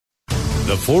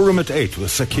The Forum at 8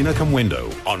 with Sakina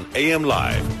Kamwendo on AM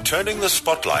Live, turning the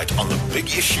spotlight on the big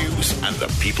issues and the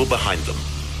people behind them.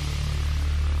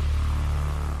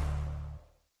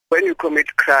 When you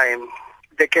commit crime,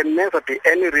 there can never be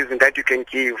any reason that you can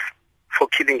give for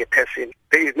killing a person.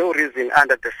 There is no reason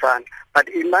under the sun. But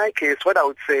in my case, what I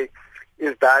would say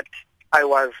is that I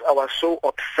was so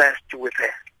obsessed with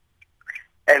her.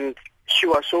 And she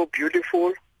was so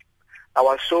beautiful. I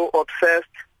was so obsessed.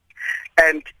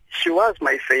 And she was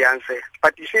my fiancée.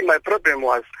 But you see, my problem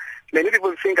was, many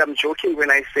people think I'm joking when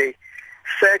I say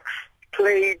sex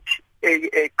played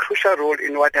a crucial role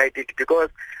in what I did, because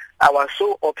I was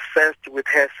so obsessed with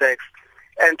her sex.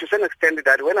 And to some extent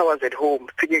that when I was at home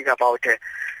thinking about her,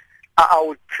 I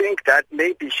would think that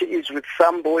maybe she is with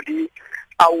somebody.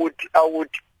 I would,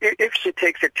 if she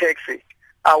takes a taxi,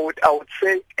 I would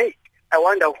say, hey, I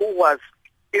wonder who was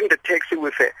in the taxi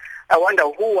with her. I wonder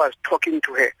who was talking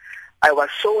to her. I was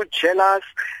so jealous,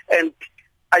 and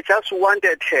I just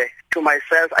wanted her to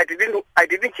myself. I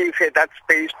didn't give her that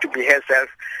space to be herself,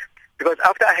 because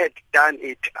after I had done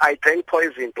it, I drank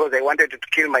poison because I wanted to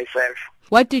kill myself.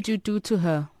 What did you do to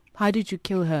her? How did you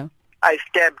kill her? I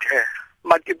stabbed her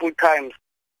multiple times.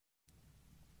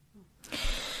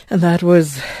 And that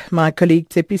was my colleague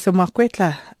Tsepiso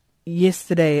Makwetla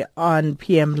yesterday on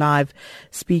PM Live,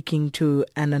 speaking to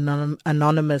an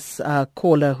anonymous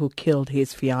caller who killed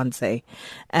his fiancée.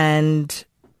 And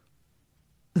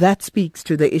that speaks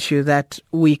to the issue that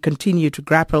we continue to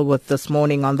grapple with this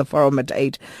morning on the Forum at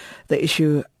 8, the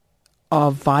issue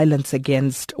of violence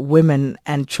against women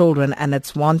and children. And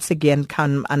it's once again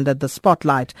come under the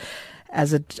spotlight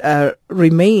as it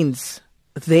remains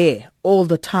there all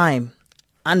the time,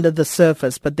 under the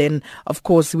surface. But then, of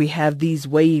course, we have these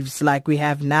waves like we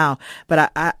have now.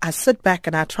 But I sit back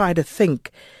and I try to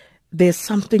think there's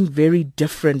something very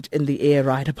different in the air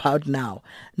right about now.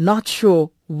 Not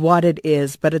sure what it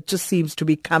is, but it just seems to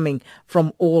be coming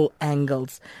from all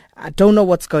angles. I don't know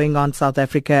what's going on, South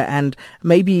Africa, and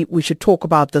maybe we should talk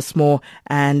about this more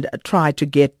and try to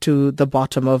get to the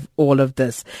bottom of all of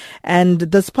this. And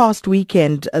this past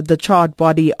weekend, the charred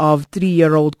body of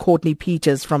 3-year-old Courtney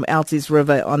Pieters from Elsies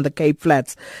River on the Cape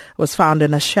Flats was found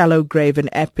in a shallow grave in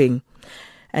Epping.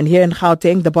 And here in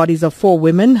Gauteng, the bodies of 4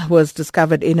 women was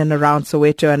discovered in and around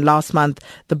Soweto. And last month,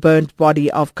 the burnt body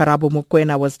of Karabo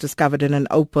Mokoena was discovered in an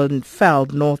open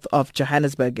veld north of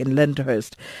Johannesburg in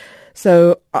Lyndhurst.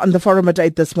 So on the Forum at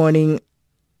 8 this morning,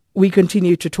 we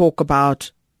continue to talk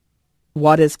about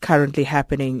what is currently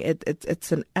happening.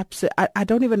 It's an absolute, I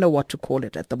don't even know what to call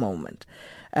it at the moment.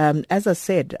 As I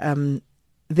said,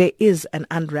 there is an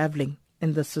unraveling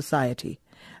in the society,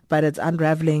 but it's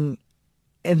unraveling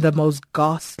in the most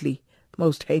ghastly,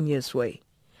 most heinous way.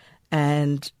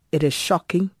 And it is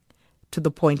shocking to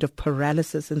the point of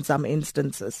paralysis in some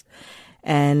instances.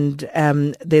 And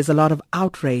there's a lot of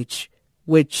outrage,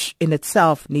 which in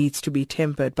itself needs to be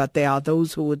tempered. But there are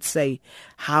those who would say,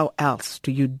 how else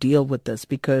do you deal with this?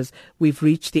 Because we've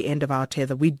reached the end of our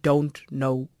tether. We don't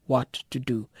know what to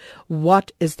do.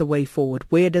 What is the way forward?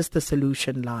 Where does the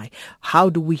solution lie?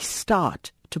 How do we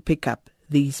start to pick up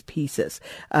these pieces?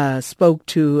 Spoke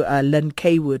to Lynn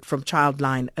Kaywood from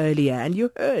Childline earlier, and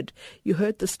you heard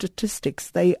the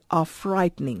statistics. They are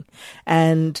frightening.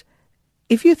 And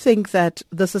if you think that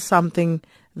this is something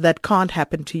that can't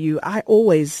happen to you,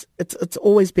 it's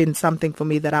always been something for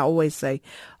me that I always say,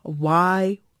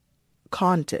 why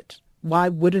can't it? Why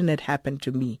wouldn't it happen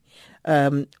to me?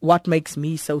 What makes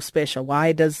me so special?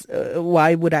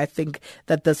 Why would I think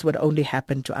that this would only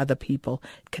happen to other people?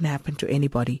 It can happen to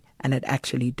anybody, and it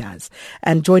actually does.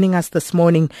 And joining us this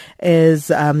morning is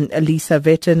Lisa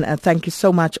Vetten. Thank you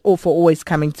so much for always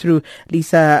coming through.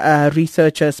 Lisa,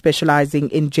 researcher specializing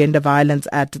in gender violence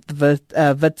at the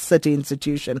Wits City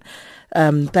Institution.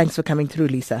 Thanks for coming through,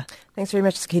 Lisa. Thanks very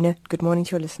much, Sakina. Good morning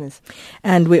to your listeners.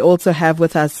 And we also have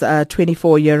with us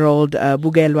 24-year-old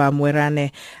Bukelwa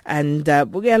Moerane. And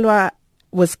Bukelwa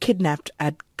was kidnapped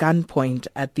at gunpoint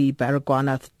at the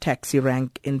Baragwanath Taxi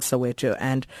Rank in Soweto.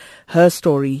 And her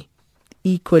story,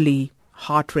 equally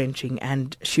heart-wrenching,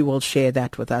 and she will share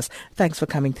that with us. Thanks for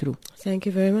coming through. Thank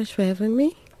you very much for having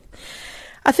me.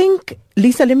 I think,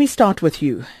 Lisa, let me start with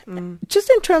you. Just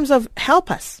in terms of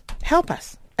help us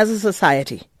as a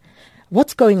society.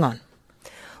 What's going on?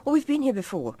 Well, we've been here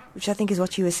before, which I think is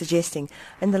what you were suggesting.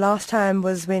 And the last time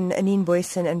was when Anine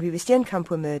Boyson and River Steenkamp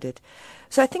were murdered.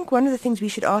 So I think one of the things we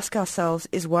should ask ourselves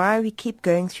is why we keep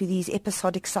going through these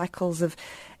episodic cycles of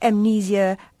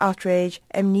amnesia, outrage.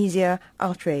 And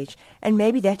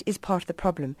maybe that is part of the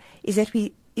problem, is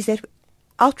that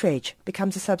outrage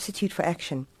becomes a substitute for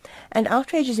action. And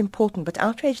outrage is important, but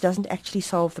outrage doesn't actually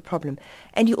solve the problem.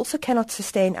 And you also cannot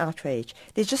sustain outrage.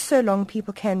 There's just so long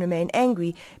people can remain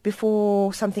angry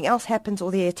before something else happens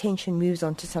or their attention moves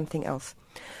on to something else.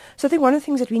 So I think one of the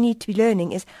things that we need to be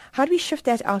learning is how do we shift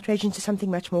that outrage into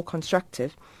something much more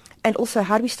constructive? And also,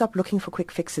 how do we stop looking for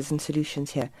quick fixes and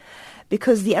solutions here?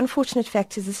 Because the unfortunate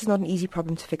fact is this is not an easy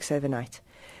problem to fix overnight.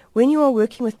 When you are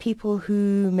working with people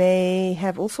who may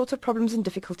have all sorts of problems and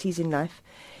difficulties in life,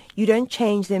 you don't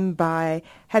change them by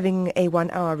having a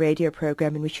 1-hour radio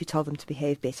program in which you tell them to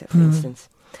behave better, for instance.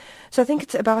 So I think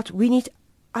it's about we need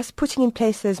us putting in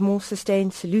place those more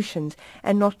sustained solutions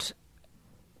and not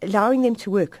allowing them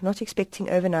to work, not expecting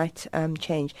overnight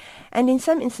change. And in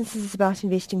some instances, it's about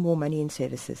investing more money in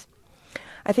services.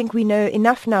 I think we know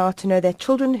enough now to know that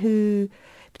children who,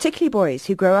 particularly boys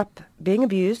who grow up being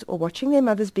abused or watching their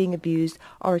mothers being abused,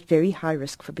 are at very high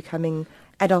risk for becoming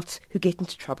adults who get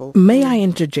into trouble. May I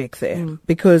interject there?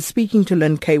 Because speaking to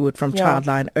Lynn Kaywood from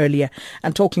Childline earlier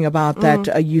and talking about that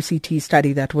UCT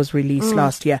study that was released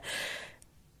last year,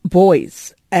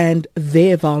 boys and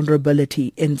their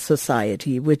vulnerability in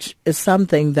society, which is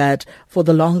something that for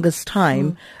the longest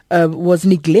time was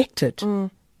neglected.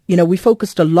 You know, we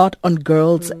focused a lot on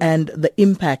girls and the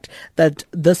impact that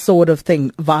this sort of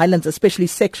thing, violence, especially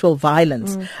sexual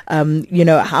violence, you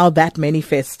know, how that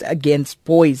manifests against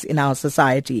boys in our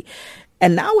society.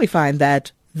 And now we find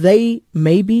that they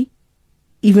may be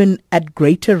even at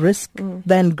greater risk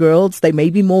than girls. They may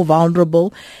be more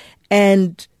vulnerable.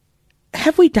 And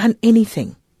have we done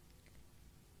anything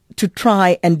to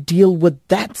try and deal with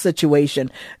that situation?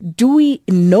 Do we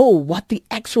know what the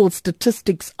actual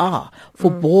statistics are for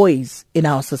boys in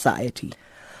our society?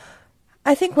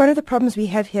 I think one of the problems we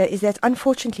have here is that,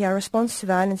 unfortunately, our response to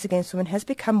violence against women has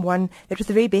become one that, with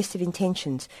the very best of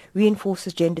intentions,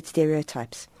 reinforces gendered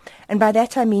stereotypes. And by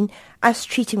that I mean us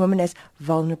treating women as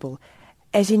vulnerable,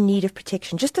 as in need of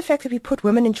protection. Just the fact that we put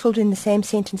women and children in the same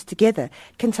sentence together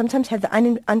can sometimes have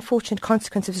the unfortunate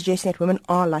consequence of suggesting that women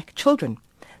are like children.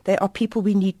 They are people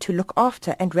we need to look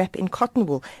after and wrap in cotton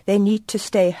wool. They need to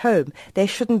stay home. They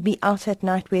shouldn't be out at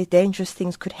night where dangerous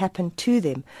things could happen to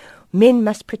them. Men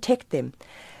must protect them.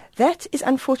 That is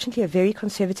unfortunately a very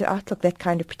conservative outlook, that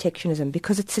kind of protectionism,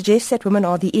 because it suggests that women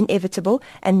are the inevitable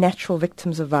and natural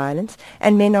victims of violence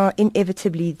and men are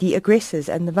inevitably the aggressors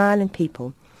and the violent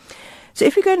people. So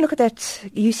if we go and look at that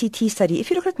UCT study, if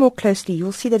you look at it more closely,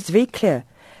 you'll see that it's very clear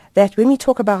that when we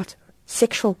talk about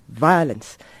sexual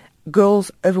violence, girls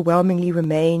overwhelmingly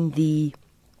remain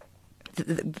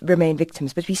remain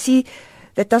victims. But we see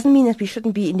that doesn't mean that we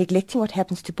shouldn't be neglecting what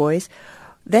happens to boys.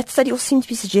 That study also seems to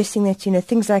be suggesting that, you know,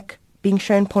 things like being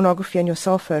shown pornography on your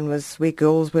cell phone was where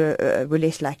girls were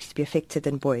less likely to be affected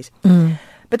than boys.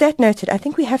 But that noted, I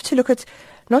think we have to look at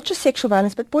not just sexual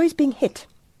violence, but boys being hit.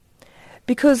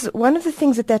 Because one of the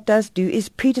things that does do is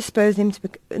predispose them to,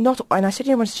 and I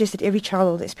certainly don't want to suggest that every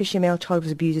child, especially a male child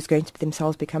who's abused, is going to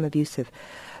themselves become abusive.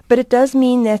 But it does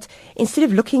mean that instead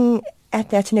of looking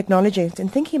at that and acknowledging it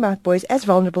and thinking about boys as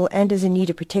vulnerable and as in need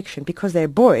of protection, because they're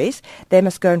boys, they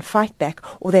must go and fight back,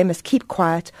 or they must keep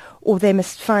quiet, or they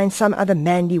must find some other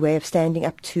manly way of standing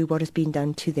up to what has been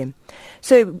done to them.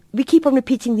 So we keep on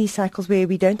repeating these cycles where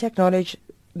we don't acknowledge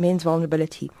men's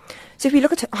vulnerability. So if we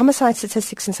look at homicide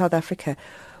statistics in South Africa,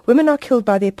 women are killed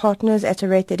by their partners at a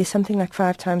rate that is something like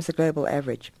 5 times the global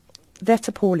average. That's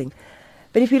appalling.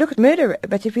 But if we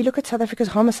look at South Africa's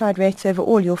homicide rates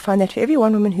overall, you'll find that for every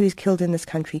one woman who is killed in this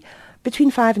country,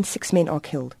 between 5 and 6 men are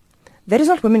killed. That is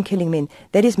not women killing men.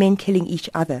 That is men killing each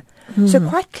other. So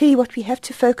quite clearly what we have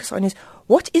to focus on is,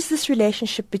 what is this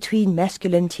relationship between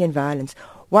masculinity and violence?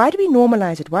 Why do we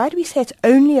normalize it? Why do we say it's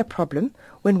only a problem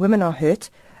when women are hurt,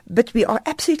 but we are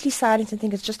absolutely silent and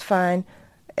think it's just fine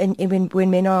and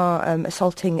when men are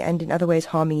assaulting and in other ways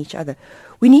harming each other?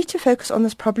 We need to focus on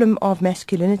this problem of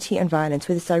masculinity and violence,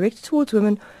 whether it's directed towards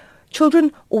women,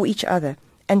 children, or each other,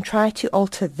 and try to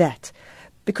alter that.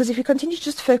 Because if we continue to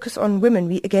just focus on women,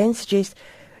 we again suggest,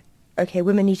 okay,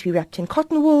 women need to be wrapped in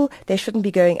cotton wool, they shouldn't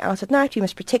be going out at night, we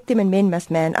must protect them, and men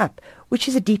must man up, which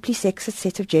is a deeply sexist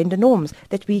set of gender norms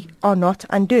that we are not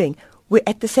undoing. We're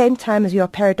at the same time as we are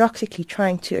paradoxically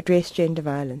trying to address gender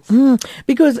violence.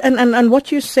 Because, and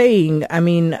what you're saying, I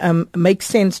mean, makes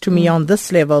sense to me on this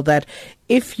level, that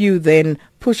if you then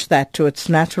push that to its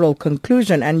natural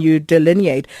conclusion and you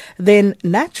delineate, then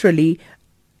naturally,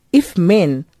 if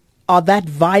men are that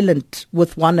violent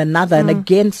with one another and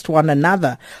against one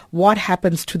another, what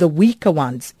happens to the weaker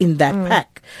ones in that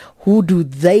pack? Who do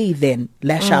they then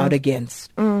lash out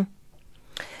against?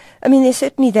 I mean, there's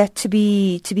certainly that to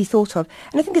be thought of.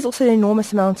 And I think there's also an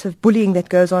enormous amount of bullying that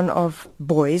goes on of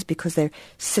boys because they're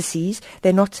sissies.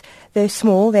 They're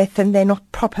small, they're thin, they're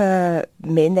not proper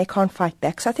men, they can't fight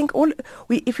back. So I think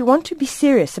if we want to be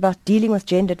serious about dealing with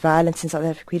gendered violence in South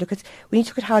Africa, we need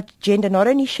to look at how gender not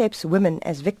only shapes women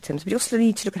as victims, but we also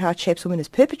need to look at how it shapes women as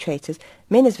perpetrators,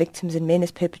 men as victims and men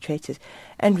as perpetrators,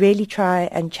 and really try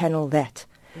and channel that.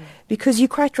 Because you're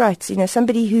quite right,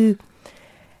 somebody who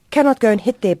cannot go and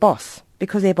hit their boss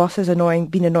because their boss has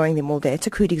been annoying them all day, it's a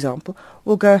crude example,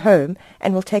 will go home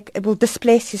and will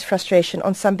displace his frustration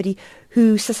on somebody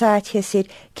who society has said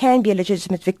can be a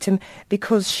legitimate victim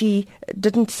because she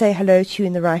didn't say hello to you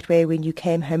in the right way when you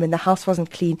came home and the house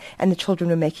wasn't clean and the children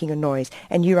were making a noise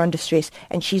and you're under stress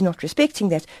and she's not respecting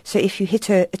that. So if you hit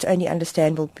her, it's only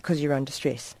understandable because you're under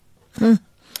stress.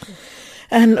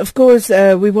 And, of course,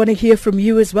 we want to hear from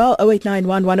you as well,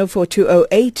 0891 104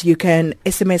 208. You can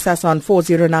SMS us on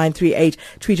 40938,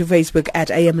 tweet or Facebook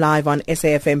at AM Live on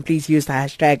SAFM. Please use the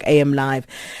hashtag AM Live.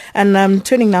 And I'm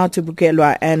turning now to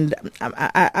Bukelwa, and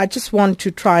I just want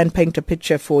to try and paint a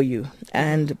picture for you.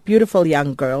 And beautiful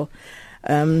young girl,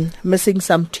 missing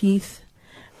some teeth,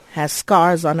 has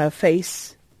scars on her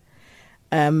face.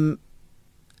 And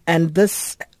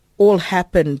this all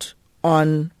happened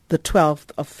on the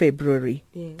 12th of February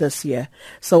this year.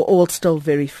 So all still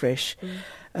very fresh.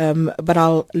 But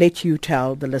I'll let you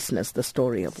tell the listeners the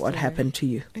story of what happened to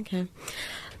you. Okay.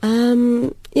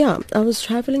 I was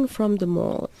traveling from the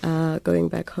mall, going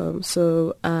back home.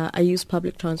 So I use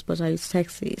public transport. I use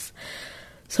taxis.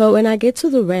 So when I get to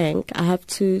the rank, I have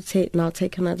to take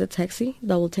another taxi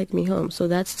that will take me home. So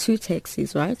that's 2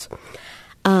 taxis, right?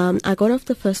 I got off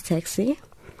the first taxi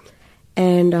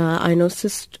and I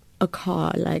noticed a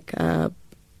car,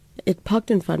 it parked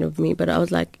in front of me, but I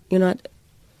was like, you know what,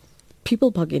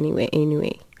 people park anyway.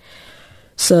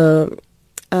 So,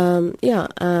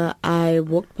 I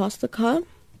walked past the car,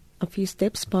 a few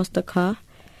steps past the car,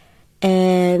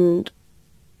 and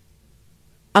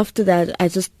after that, I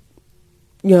just,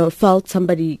 felt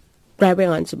somebody grabbing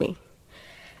onto me.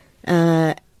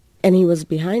 And he was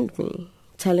behind me,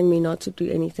 telling me not to do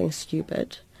anything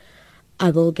stupid.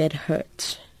 I will get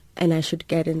hurt. And I should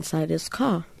get inside his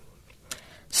car.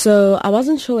 So I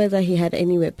wasn't sure whether he had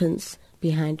any weapons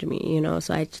behind me,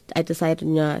 So I decided,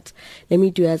 let me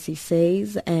do as he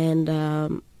says, and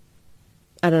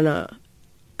I don't know,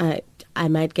 I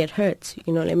might get hurt,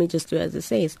 let me just do as he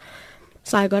says.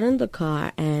 So I got in the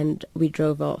car and we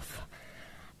drove off.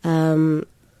 As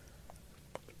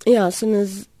soon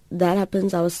as that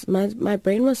happens, my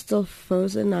brain was still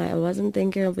frozen. I wasn't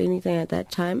thinking of anything at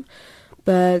that time.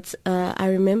 But I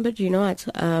remembered,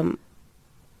 I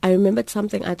remembered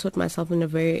something I taught myself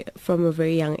from a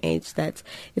very young age, that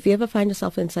if you ever find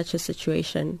yourself in such a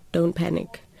situation, don't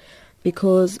panic.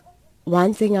 Because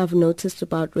one thing I've noticed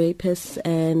about rapists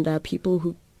and people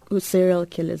who serial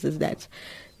killers is that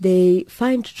they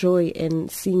find joy in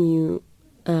seeing you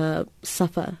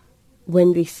suffer.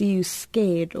 When they see you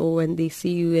scared or when they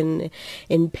see you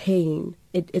in pain,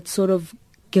 it sort of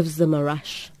gives them a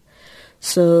rush.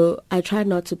 So I tried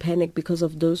not to panic because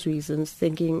of those reasons,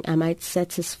 thinking I might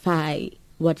satisfy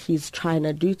what he's trying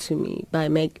to do to me by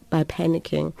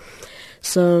panicking.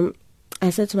 So I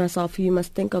said to myself, you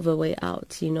must think of a way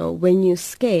out. When you're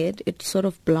scared, it sort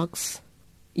of blocks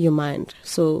your mind.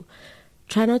 So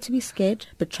try not to be scared,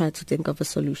 but try to think of a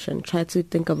solution. Try to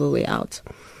think of a way out.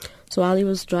 So while he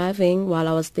was driving, while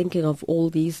I was thinking of all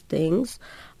these things,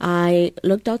 I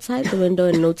looked outside the window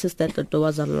and noticed that the door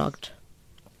was unlocked.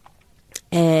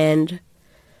 And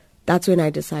that's when I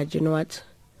decided, you know what,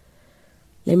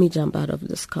 let me jump out of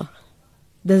this car.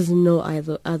 There's no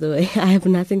other way. I have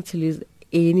nothing to lose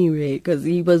anyway because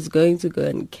he was going to go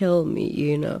and kill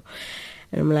me, And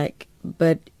I'm like,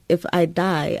 but if I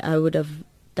die, I would have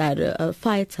died a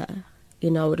fighter.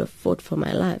 I would have fought for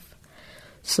my life.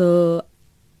 So,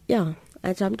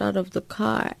 I jumped out of the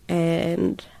car,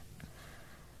 and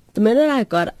the minute I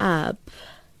got up,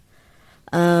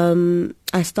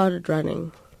 I started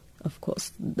running, of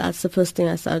course. That's the first thing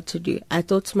I started to do. I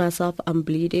thought to myself, I'm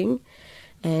bleeding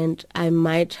and I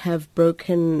might have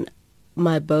broken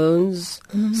my bones.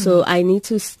 So I need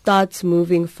to start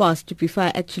moving fast before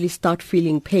I actually start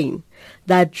feeling pain.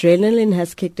 The adrenaline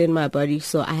has kicked in my body,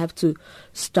 so I have to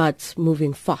start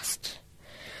moving fast.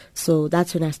 So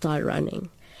that's when I started running.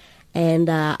 And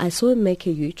I saw him make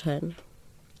a U-turn.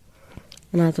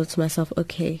 And I thought to myself,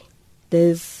 okay,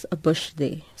 there's a bush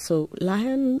there. So lie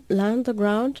on the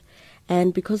ground.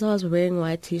 And because I was wearing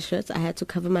white T-shirts, I had to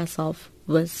cover myself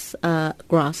with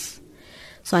grass.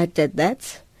 So I did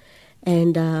that.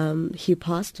 And he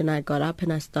passed, and I got up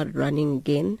and I started running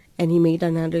again. And he made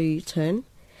another U-turn,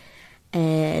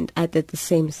 and I did the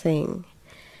same thing.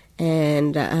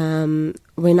 And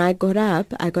when I got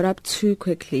up too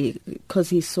quickly because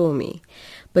he saw me.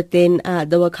 But then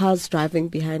there were cars driving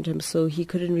behind him, so he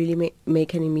couldn't really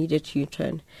make an immediate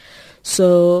U-turn.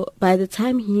 So by the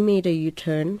time he made a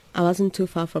U-turn, I wasn't too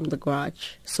far from the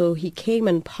garage. So he came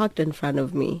and parked in front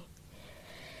of me.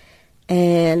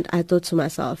 And I thought to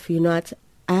myself, you know what,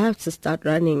 I have to start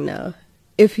running now.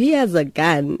 If he has a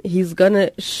gun, he's going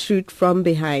to shoot from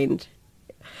behind.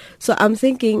 So I'm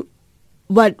thinking,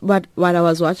 what I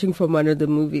was watching from one of the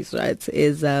movies, right,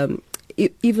 is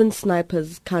even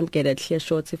snipers can't get a clear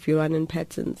shot if you run in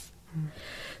patterns.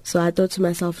 So I thought to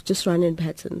myself, just run in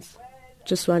patterns.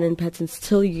 Just run in patterns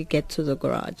till you get to the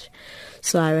garage.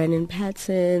 So I ran in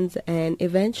patterns, and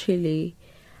eventually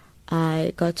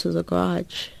I got to the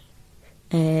garage.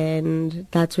 And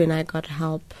that's when I got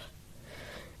help.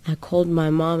 I called my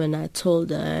mom and I told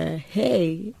her,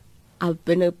 hey, I've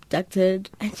been abducted.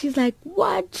 And she's like,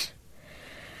 what?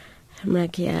 I'm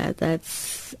like, yeah,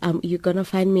 that's, you're going to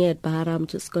find me at Bahara. I'm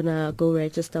just going to go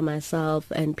register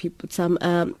myself. And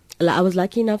I was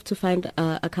lucky enough to find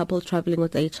a couple traveling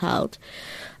with a child.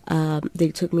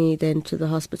 They took me then to the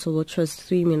hospital, which was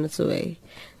 3 minutes away.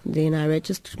 Then I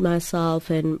registered myself,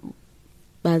 and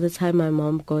by the time my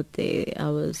mom got there, I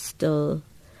was still,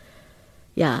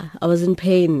 I was in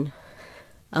pain.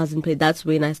 That's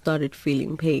when I started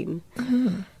feeling pain.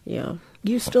 Mm. Yeah.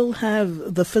 You still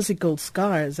have the physical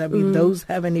scars. I mean, those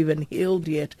haven't even healed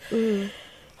yet. Mm.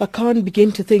 I can't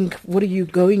begin to think, what are you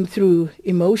going through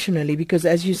emotionally? Because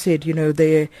as you said, you know,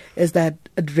 there is that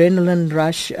adrenaline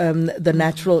rush, the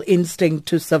natural instinct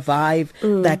to survive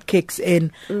that kicks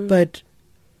in. Mm. But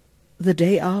the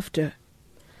day after...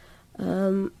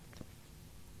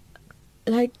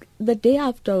 like the day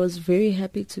after, I was very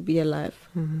happy to be alive.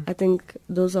 Mm-hmm. I think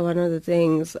those are one of the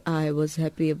things I was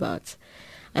happy about.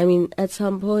 I mean, at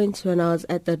some point when I was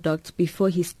at the doctor, before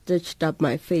he stitched up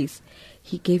my face,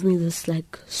 he gave me this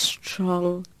like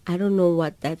strong, I don't know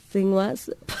what that thing was,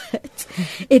 but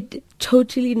it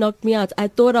totally knocked me out. I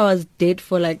thought I was dead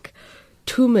for like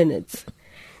 2 minutes.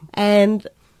 And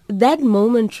that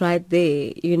moment right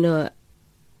there, you know,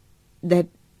 that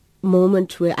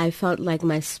moment where I felt like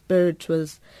my spirit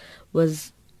was,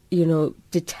 you know,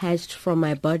 detached from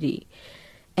my body.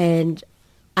 And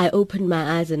I opened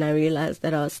my eyes and I realized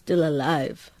that I was still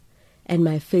alive and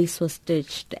my face was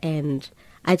stitched, and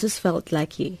I just felt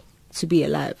lucky to be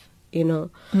alive, you know.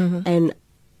 Mm-hmm. And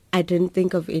I didn't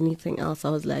think of anything else.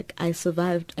 I was like, I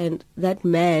survived, and that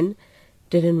man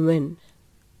didn't win.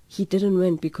 He didn't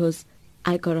win because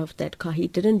I got off that car. He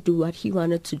didn't do what he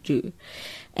wanted to do.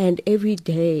 And every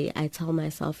day I tell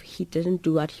myself he didn't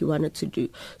do what he wanted to do.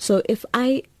 So if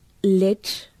I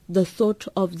let the thought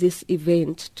of this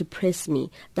event depress me,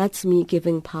 that's me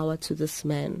giving power to this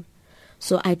man.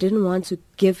 So I didn't want to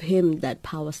give him that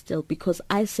power still, because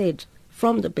I said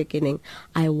from the beginning,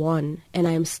 I won, and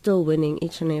I am still winning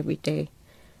each and every day.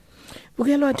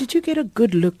 Bukelwa, did you get a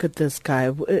good look at this guy?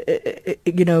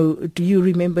 You know, do you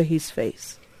remember his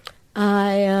face?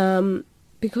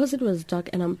 Because it was dark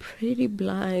and I'm pretty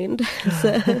blind,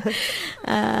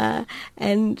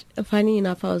 and funny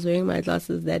enough, I was wearing my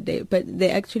glasses that day, but they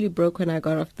actually broke when I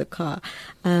got off the car.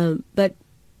 But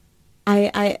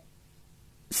I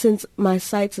since my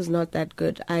sight is not that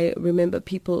good, I remember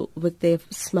people with their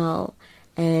smile,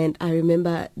 and I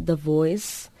remember the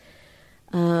voice.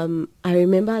 I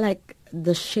remember like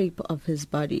the shape of his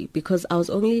body, because I was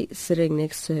only sitting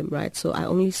next to him, right? So I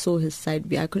only saw his side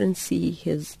view. I couldn't see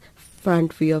his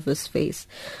front view of his face.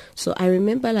 So I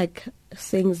remember like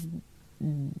things,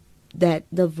 that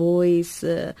the voice,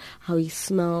 how he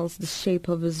smells, the shape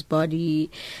of his body,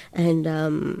 and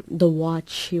the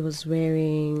watch he was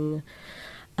wearing.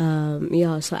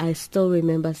 So I still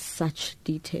remember such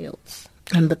details.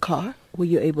 And the car? Were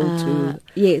you able to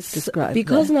describe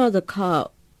because that? Now the car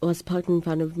was parked in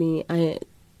front of me.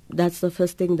 That's the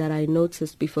first thing that I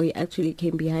noticed before he actually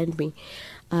came behind me.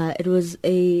 It was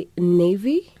a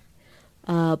navy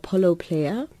polo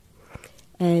player,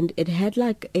 and it had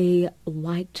like a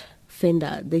white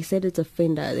fender. They said it's a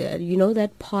fender. You know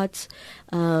that part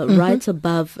right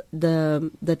above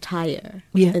the tire,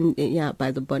 and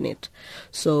by the bonnet.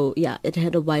 So it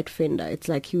had a white fender. It's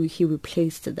like he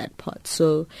replaced that part.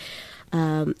 So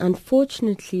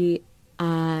unfortunately,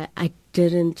 I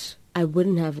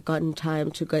wouldn't have gotten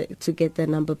time to get the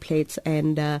number plates,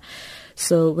 and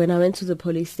so when I went to the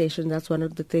police station, that's one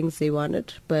of the things they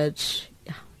wanted,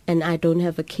 and I don't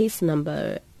have a case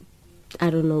number. I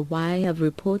don't know why I've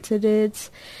reported it.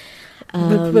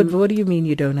 But what do you mean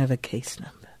you don't have a case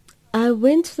number? I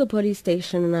went to the police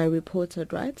station and I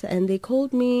reported, right? And they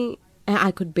called me.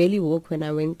 I could barely walk when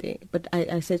I went there. But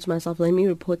I said to myself, let me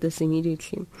report this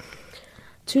immediately.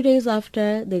 2 days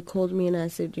after, they called me and I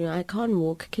said, I can't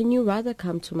walk. Can you rather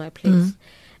come to my place?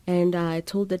 Mm-hmm. And I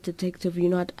told the detective,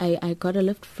 I got a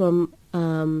lift from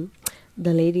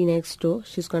the lady next door.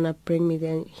 She's going to bring me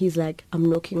there. He's like, I'm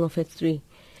knocking off at 3.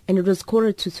 And it was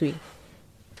 2:45.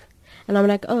 And I'm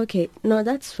like, oh, okay, no,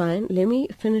 that's fine. Let me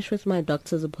finish with my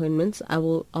doctor's appointments. I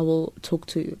will talk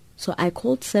to you. So I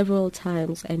called several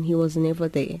times and he was never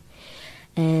there.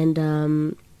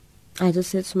 And I just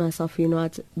said to myself,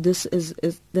 this is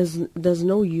there's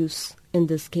no use in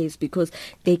this case because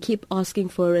they keep asking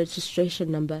for a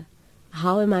registration number.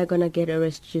 How am I going to get a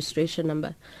registration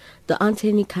number? There aren't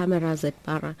any cameras at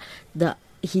Para.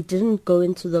 He didn't go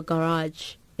into the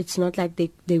garage. It's not like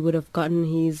they would have gotten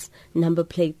his number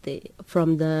plate there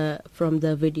from the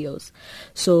videos.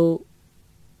 So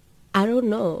I don't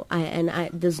know.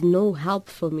 There's no help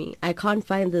for me. I can't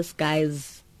find this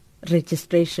guy's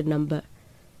registration number.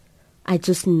 I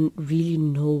just really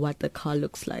know what the car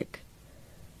looks like.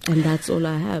 And that's all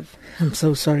I have. I'm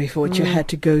so sorry for what you had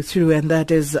to go through. And that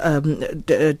is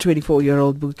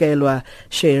 24-year-old Bukelwa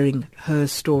sharing her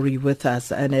story with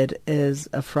us. And it is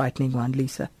a frightening one,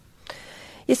 Lisa.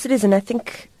 Yes, it is. And I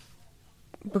think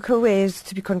Bukelwa is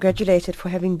to be congratulated for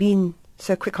having been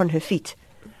so quick on her feet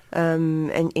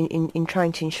and in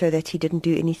trying to ensure that he didn't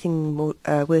do anything more,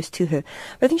 worse to her.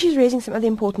 But I think she's raising some other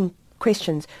important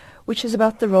questions, which is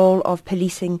about the role of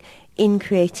policing in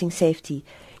creating safety.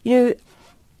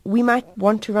 We might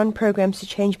want to run programs to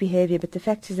change behavior, but the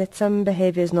fact is that some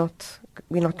behavior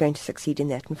we're not going to succeed in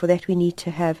that. And for that, we need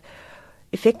to have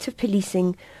effective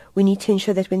policing. We need to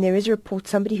ensure that when there is a report,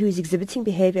 somebody who is exhibiting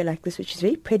behavior like this, which is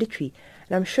very predatory,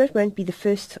 and I'm sure it won't be the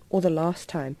first or the last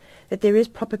time, that there is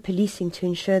proper policing to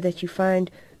ensure that you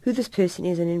find who this person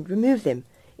is and then remove them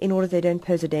in order they don't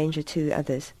pose a danger to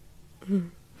others. Mm.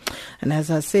 And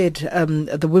as I said,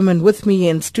 the women with me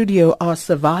in studio are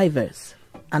survivors.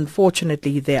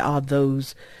 Unfortunately, there are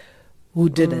those who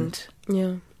didn't.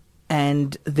 Yeah.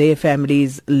 And their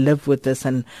families live with this.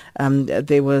 And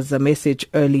there was a message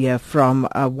earlier from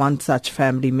one such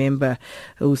family member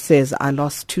who says, I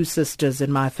lost 2 sisters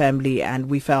in my family and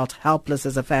we felt helpless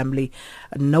as a family.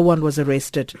 No one was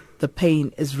arrested. The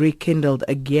pain is rekindled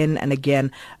again and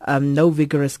again. No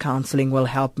vigorous counseling will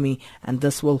help me, and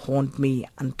this will haunt me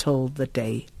until the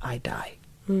day I die.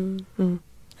 Mm-hmm.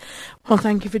 Well,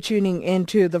 thank you for tuning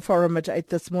into the forum at 8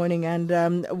 this morning.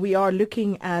 And we are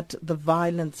looking at the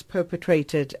violence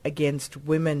perpetrated against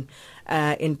women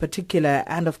in particular,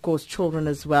 and of course children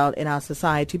as well in our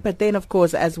society. But then, of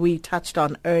course, as we touched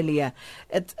on earlier,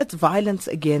 it's violence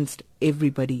against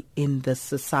everybody in this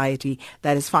society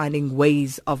that is finding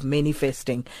ways of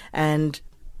manifesting. And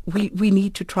we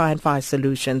need to try and find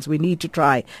solutions. We need to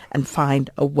try and find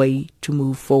a way to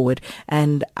move forward.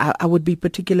 And I would be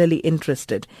particularly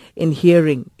interested in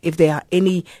hearing if there are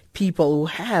any people who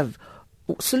have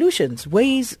solutions,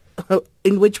 ways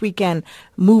in which we can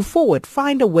move forward,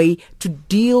 find a way to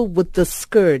deal with the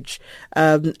scourge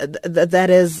that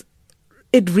is.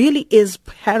 It really is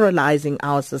paralyzing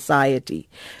our society.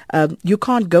 You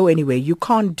can't go anywhere. You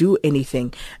can't do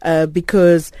anything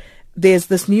because there's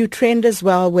this new trend as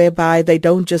well whereby they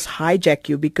don't just hijack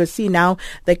you, because see, now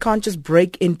they can't just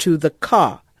break into the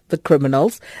car, the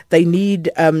criminals. They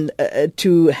need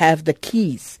to have the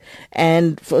keys,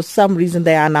 and for some reason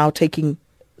they are now taking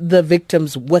the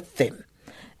victims with them.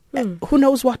 Who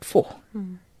knows what for?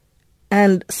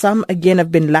 And some again have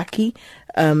been lucky.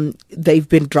 They've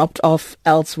been dropped off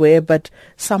elsewhere, but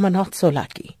some are not so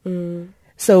lucky.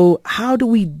 So how do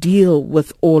we deal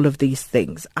with all of these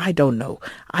things? I don't know.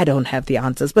 I don't have the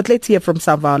answers. But let's hear from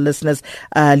some of our listeners.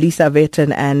 Lisa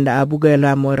Vetten and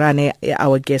Bukelwa Moerane,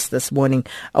 our guest this morning.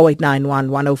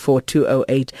 0891 104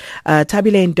 208.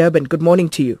 Tabile in Durban, good morning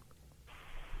to you.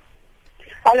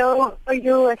 Hello, are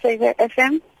you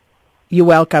FM? You're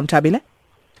welcome, Tabile.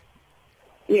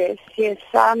 Yes.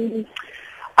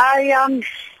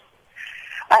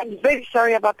 I'm very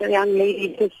sorry about the young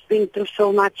lady who's been through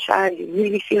so much. I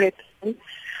really feel it.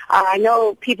 I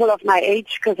know people of my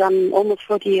age, because I'm almost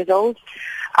 40 years old.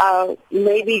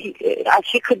 Maybe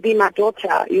she could be my daughter,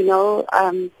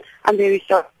 I'm very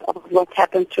sorry about what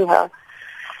happened to her.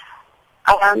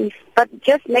 But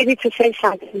just maybe to say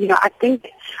something, I think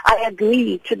I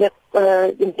agree to the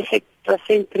message that was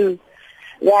sent through,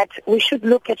 that we should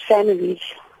look at families.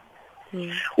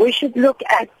 We should look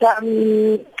at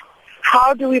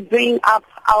how do we bring up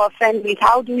our families?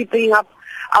 How do we bring up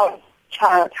our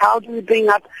child? How do we bring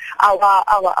up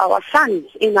our sons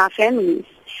in our families?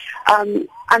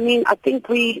 I mean, I think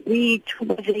we too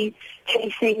busy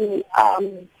chasing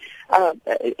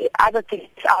other things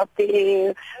out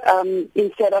there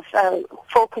instead of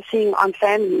focusing on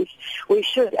families. We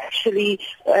should actually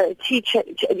teach,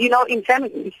 in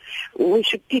families, we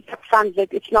should teach our sons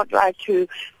that it's not right to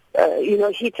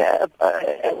hit a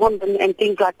woman and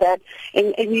things like that.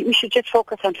 And we should just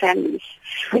focus on families.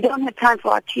 We don't have time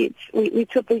for our kids. We're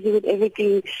too busy with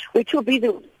everything. We're too busy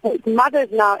with mothers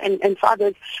now and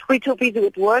fathers. We're too busy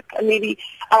with work. And maybe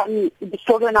the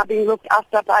children are being looked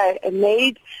after by a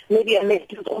maid. Maybe a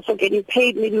maid who's also getting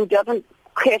paid. Maybe who doesn't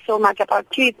care so much about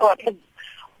kids.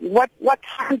 What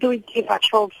time do we give our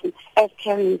children as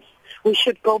parents? We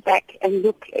should go back and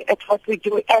look at what we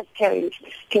do as parents,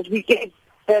 because we gave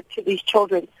birth to these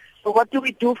children. So what do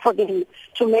we do for them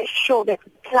to make sure that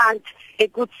we plant a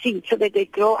good seed so that they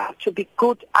grow up to be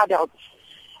good adults?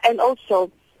 And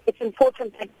also, it's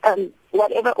important that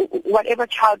whatever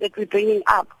child that we're bringing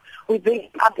up, we bring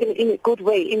up in a good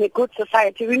way, in a good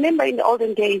society. Remember, in the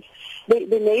olden days,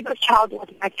 the neighbor's child was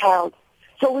my child.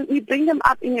 So we bring them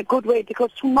up in a good way,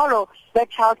 because tomorrow that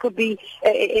child could be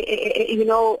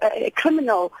a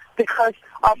criminal because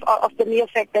of the mere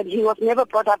fact that he was never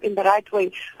brought up in the right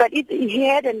way. But he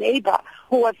had a neighbor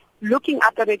who was looking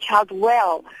after the child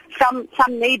well, some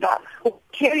neighbor who was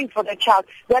caring for the child.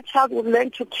 That child would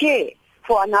learn to care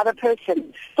for another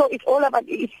person. So it's all about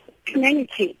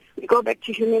humanity. We go back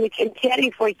to humanity and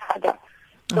caring for each other.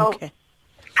 So okay.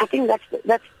 I think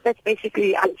that's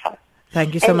basically the answer.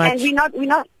 Thank you so much. And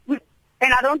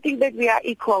and I don't think that we are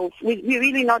equals. We're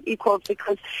really not equals,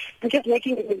 because I'm just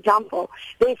making an example.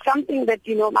 There's something that,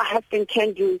 my husband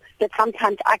can do that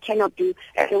sometimes I cannot do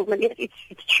as a woman. Yes,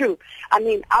 it's true. I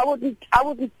mean, I wouldn't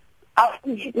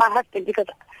hit my husband, because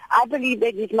I believe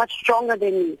that he's much stronger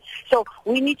than me. So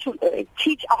we need to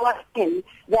teach our men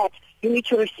that you need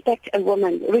to respect a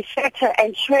woman, respect her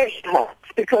and cherish her,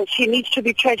 because she needs to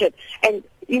be treasured, and,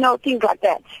 things like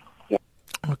that.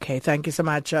 Okay, thank you so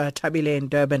much, Tabile in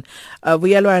Durban.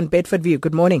 Bukelwa and Bedfordview,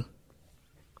 good morning.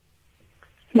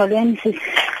 This is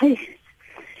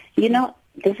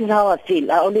how I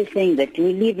feel. I always saying that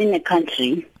we live in a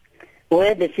country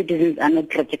where the citizens are not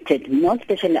protected, more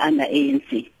especially under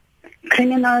ANC.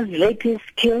 Criminals, rapists,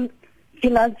 killers,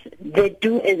 they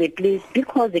do as they please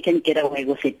because they can get away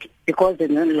with it, because there's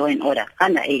no law and order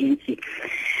under ANC.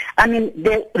 I mean,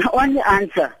 the only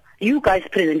answer, you guys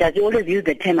presenters, you always use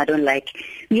the term I don't like.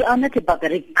 We are not a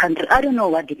barbaric country. I don't know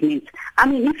what it means. I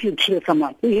mean, if you kill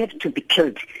someone, you have to be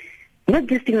killed. Not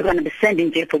this thing you're going to be sent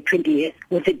in jail for 20 years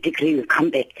with a degree, you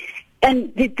come back.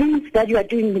 And the things that you are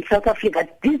doing in South Africa,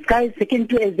 these guys, they can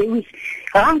do as they wish.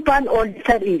 Rampant or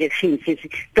decide injections.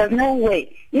 There's no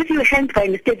way. If you hang by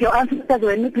mistake, your ancestors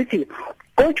were not with you.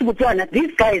 Go to Botswana.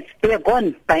 These guys, they are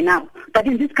gone by now. But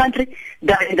in this country,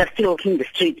 they're still walking the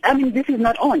street. I mean, this is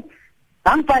not on.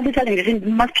 We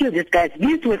must kill these guys.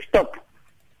 This will stop.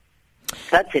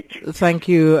 That's it. Thank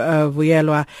you,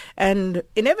 Bukelwa. And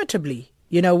inevitably,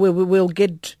 we will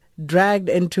get dragged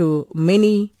into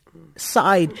many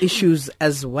side issues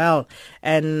as well.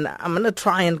 And I'm going to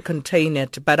try and contain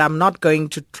it, but I'm not going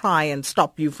to try and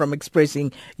stop you from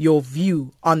expressing your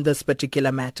view on this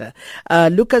particular matter.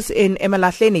 Lucas in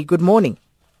Emalahleni, good morning.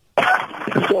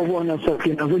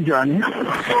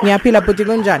 Ngiyaphila bhuti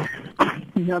kunjani?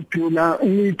 Ngiyaphila,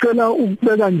 ngicela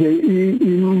ukubeka nje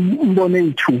imbono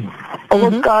ethu.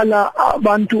 Okokuqala,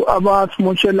 abantu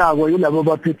abasimoshelako yilabo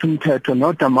abaphethe umthetho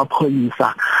nodwa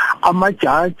amaphoyisa,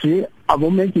 amajaji,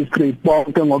 abomagistrate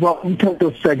bonke, ngoba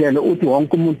umthetho sisekelo uthi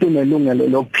wonke umuntu unelungelo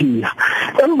lokuphila.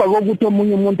 Emva kokuthi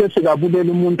omunye umuntu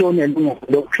esikabulela umuntu onelungelo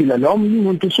lokuphila, lo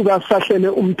umuntu usuka asahlele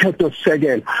umthetho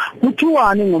sisekelo.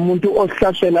 Kuthiwani ngomuntu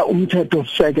ohlahlela umthetho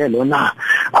sisekelo na?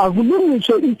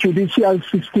 Akulungiswe i-judicial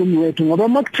system wethu, ngoba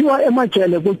makuthiwa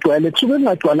emajele kugcwele kusuke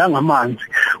kungagcwalanga amanzi,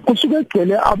 kusuke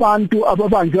kugcwele abantu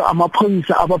ababanjwe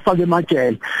amaphoyisa abafaka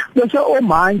emajele, bese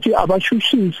omantshi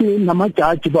abashushisi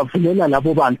namajaji bavulela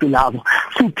labo bantu labo.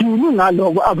 Sithini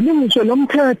ngaloko? Akulungiswe lo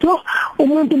mthetho,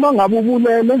 umuntu mangabe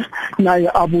ubulele naye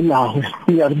abulawe.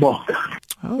 Ngiyabonga.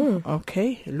 Oh,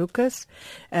 okay, Lucas.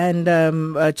 And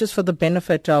just for the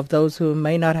benefit of those who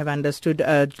may not have understood,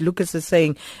 Lucas is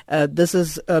saying this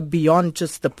is beyond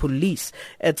just the police.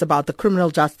 It's about the criminal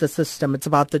justice system. It's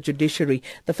about the judiciary.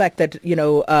 The fact that,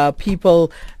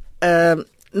 people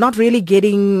not really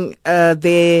getting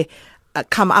their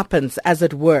comeuppance, as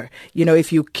it were.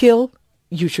 If you kill,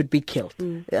 you should be killed.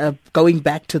 Going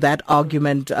back to that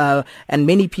argument, and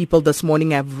many people this morning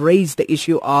have raised the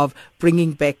issue of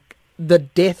bringing back the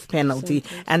death penalty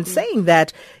and saying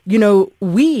that, you know,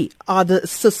 we are the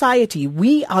society,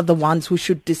 we are the ones who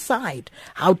should decide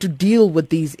how to deal with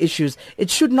these issues. It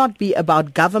should not be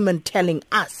about government telling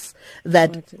us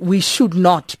that we should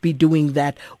not be doing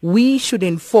that. We should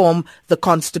inform the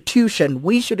Constitution.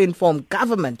 We should inform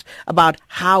government about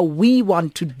how we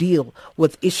want to deal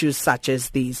with issues such as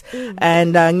these.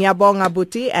 And Ngiyabonga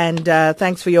Buti, and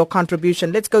thanks for your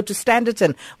contribution. Let's go to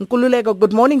Standerton. Nkululeko,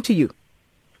 good morning to you.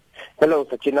 Hello,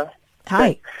 Sakina.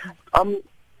 Hi.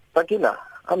 Sakina,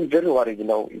 I'm very worried, you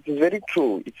know. It is very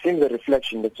true. It seems a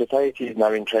reflection that society is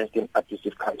now entrenched in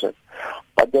abusive cultures.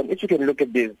 But then if you can look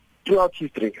at this, throughout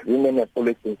history, women have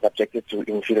always been subjected to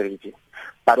inferiority.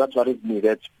 But what worries me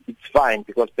that it's fine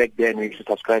because back then we used to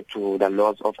subscribe to the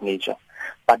laws of nature.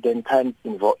 But then times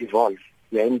evolve.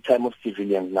 We are in a time of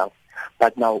civilians now.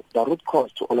 But now the root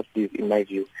cause to all of this, in my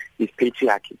view, is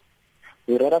patriarchy.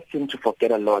 We rather seem to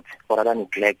forget a lot or rather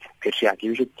neglect patriarchy.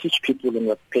 We should teach people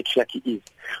what patriarchy is,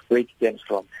 where it stems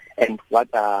from, and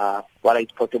what are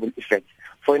its possible effects.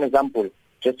 For an example,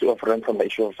 just to reference from the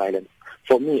issue of violence,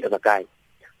 for me as a guy,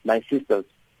 my sisters,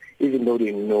 even though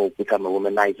they know I'm a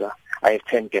womanizer, I have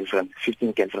 10 girlfriends,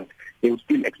 15 girlfriends, they would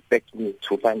still expect me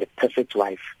to find a perfect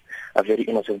wife, a very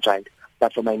innocent child.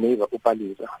 But for my neighbor,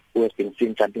 Upaliza, who has been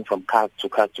seen jumping from cars to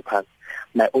cars to cars,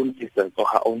 my own sisters or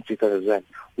her own sisters as well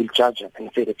will judge her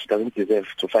and say that she doesn't deserve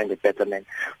to find a better man.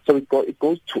 So it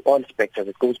goes to all spectrum.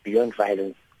 It goes beyond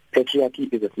violence. Patriarchy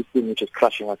is a system which is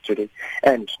crushing us today,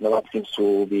 and no one seems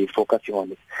to be focusing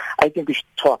on it. I think we should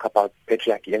talk about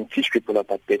patriarchy and teach people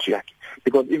about patriarchy,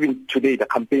 because even today the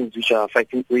campaigns which are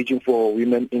waging for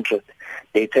women's interest,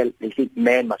 they say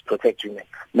men must protect women,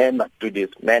 men must do this,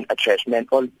 men are trash, men,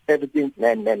 everything,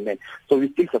 men. So we're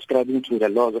still subscribing to the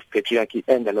laws of patriarchy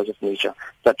and the laws of nature,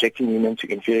 subjecting women to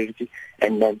inferiority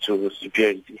and men to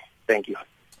superiority. Thank you.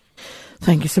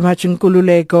 Thank you so much,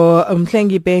 Nkululeko.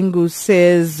 Mhlengi Bengu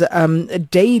says,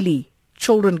 daily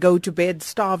children go to bed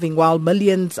starving while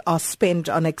millions are spent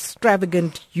on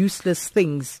extravagant, useless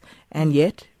things. And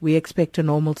yet we expect a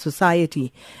normal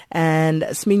society. And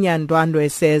Sminya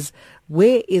Ndwandwe says,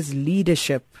 where is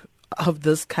leadership of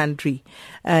this country?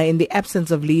 In the absence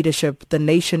of leadership, the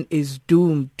nation is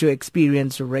doomed to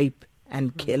experience rape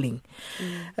and killing.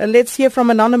 Let's hear from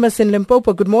Anonymous in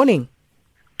Limpopo. Good morning.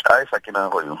 Hi, Sakina,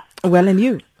 how are you? Well, and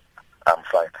you? I'm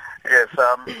fine. Yes,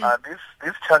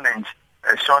 this challenge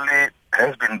surely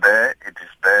has been there, it is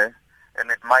there,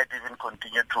 and it might even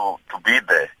continue to be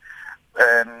there.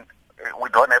 And we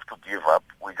don't have to give up.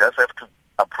 We just have to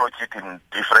approach it in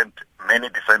many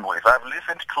different ways. I've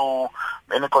listened to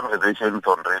many conversations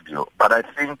on radio, but I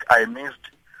think I missed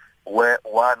where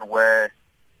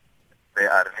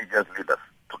there are religious leaders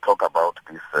to talk about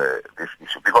this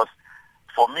issue. Because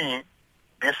for me,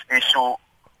 this issue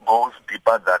goes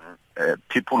deeper than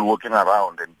people walking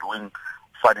around and doing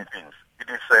funny things. It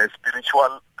is a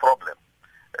spiritual problem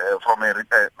from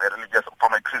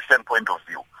a Christian point of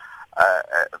view,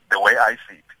 the way I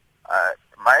see it.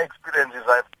 My experience is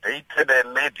I've dated a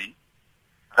lady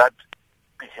that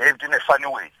behaved in a funny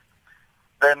way.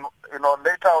 Then,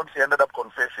 later on she ended up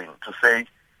confessing to say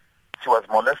she was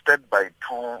molested by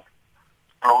two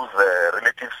close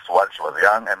relatives while she was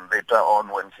young, and later on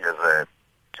when she was a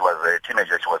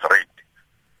teenager, she was raped.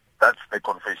 That's the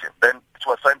confession. Then she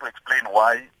was trying to explain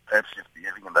why perhaps she's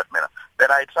behaving in that manner.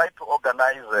 Then I tried to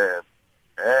organize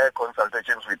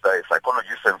consultations with a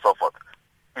psychologist and so forth.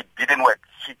 It didn't work.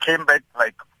 She came back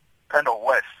like kind of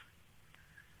worse.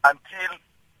 Until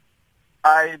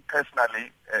I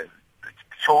personally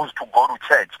chose to go to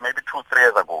church maybe 2-3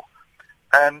 years ago.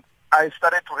 And I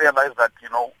started to realize that,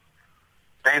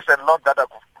 there is a lot that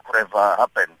could have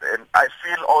happened. And I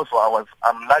feel also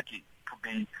I'm lucky to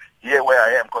be here where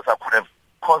I am, because I could have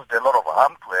caused a lot of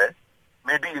harm to her,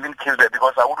 maybe even killed her,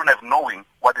 because I wouldn't have known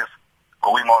what is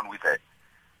going on with her.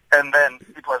 And then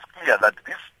it was clear that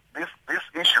these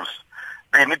issues,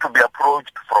 they need to be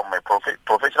approached from a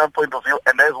professional point of view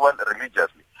and as well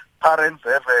religiously. Parents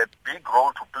have a big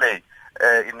role to play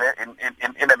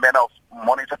in a manner of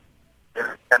monitoring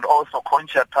and also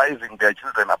conscientizing their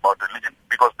children about religion,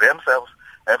 because they themselves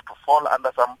have to fall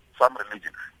under some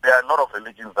religion. There are a lot of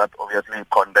religions that obviously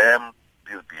condemn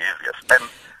these behaviors, and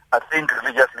I think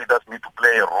religious leaders need to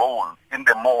play a role in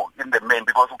the main,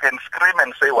 because we can scream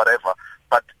and say whatever,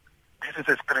 but this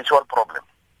is a spiritual problem.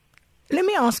 Let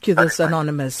me ask you this,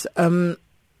 Anonymous.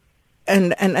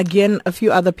 And again, a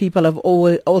few other people have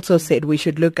also said we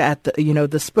should look at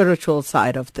the spiritual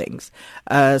side of things.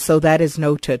 So that is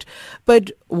noted.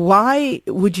 But why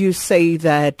would you say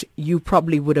that you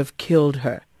probably would have killed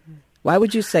her? Why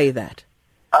would you say that?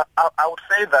 I would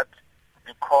say that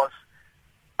because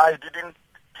I didn't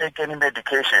take any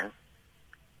medication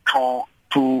for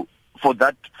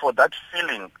that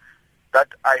feeling that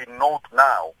I know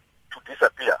now to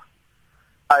disappear.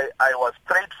 I was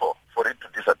prayed for it to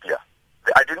disappear.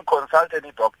 I didn't consult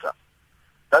any doctor.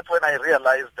 That's when I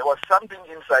realized there was something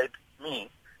inside me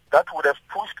that would have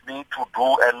pushed me to do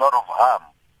a lot of harm.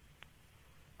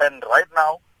 And right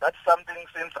now, that's something,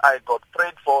 since I got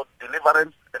prayed for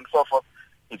deliverance and so forth,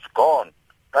 it's gone.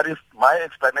 That is my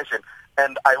explanation.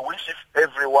 And I wish if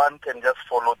everyone can just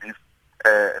follow this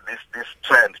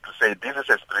trend to say this is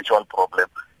a spiritual problem,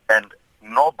 and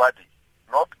nobody,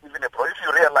 not even a pro. If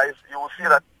you realize, you will see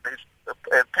that there's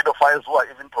pedophiles who are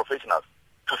even professionals.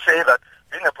 To say that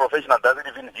being a professional doesn't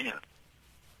even heal,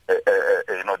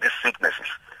 these sicknesses.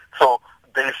 So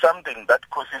there is something that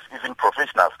causes even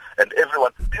professionals and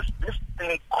everyone. This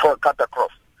thing cut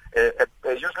across. A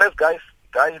useless guy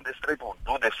in the street will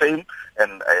do the same,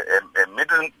 and a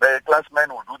middle class man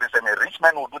will do the same. A rich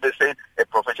man will do the same. A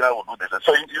professional will do the same.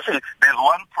 So you see, there's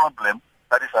one problem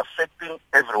that is affecting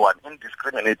everyone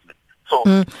indiscriminately. So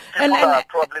people are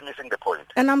probably missing the point.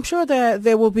 And I'm sure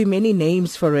there will be many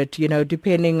names for it,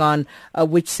 depending on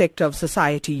which sector of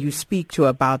society you speak to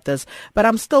about this. But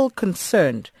I'm still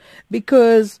concerned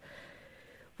because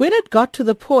when it got to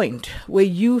the point where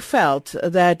you felt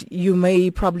that you may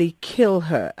probably kill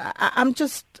her, I'm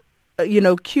just,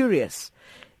 curious.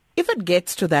 If it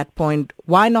gets to that point,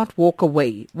 why not walk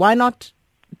away? Why not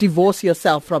divorce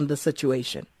yourself from the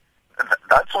situation?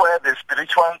 That's where the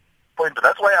spiritual point.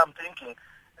 That's why I'm thinking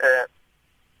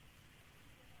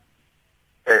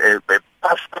a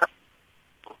pastor,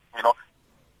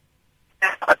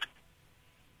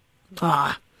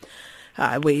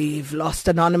 We've lost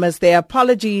Anonymous there.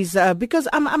 Apologies, because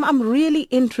I'm really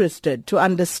interested to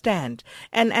understand,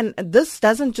 and this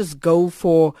doesn't just go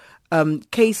for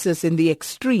cases in the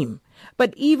extreme,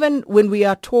 but even when we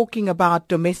are talking about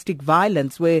domestic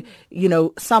violence, where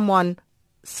someone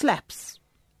slaps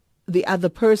the other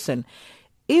person,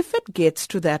 if it gets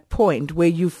to that point where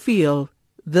you feel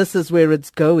this is where it's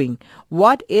going,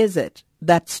 what is it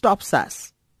that stops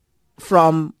us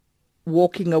from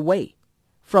walking away,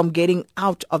 from getting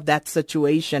out of that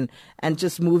situation and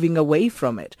just moving away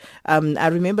from it? I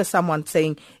remember someone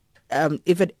saying,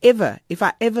 if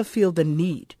I ever feel the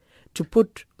need to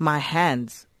put my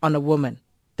hands on a woman,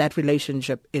 that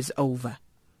relationship is over.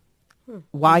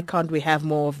 Why can't we have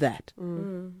more of that?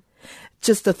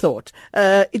 Just a thought.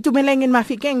 Itumeleng in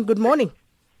Mafikeng, good morning.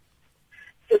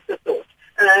 Just a thought.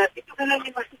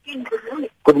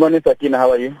 Good morning, Sakina. How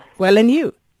are you? Well, and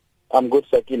you? I'm good,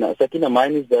 Sakina. Sakina,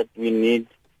 mine is that we need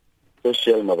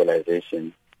social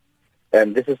mobilization.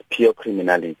 And this is pure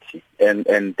criminality. And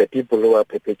the people who are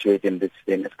perpetuating these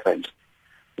heinous crimes,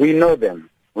 we know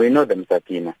them. We know them,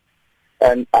 Sakina.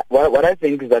 And what I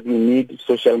think is that we need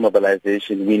social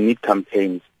mobilization. We need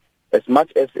campaigns. As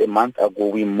much as a month ago,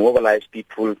 we mobilized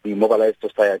people, we mobilized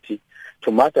society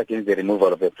to march against the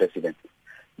removal of the president.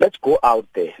 Let's go out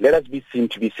there. Let us be seen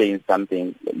to be saying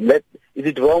something. Is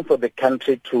it wrong for the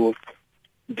country to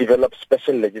develop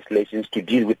special legislations to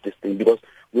deal with this thing? Because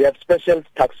we have special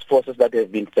task forces that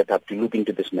have been set up to look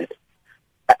into this matter.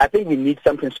 I think we need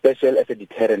something special as a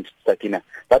deterrent, Sakina,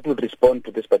 that would respond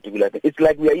to this particular thing. It's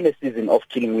like we are in a season of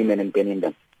killing women and burning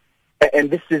them.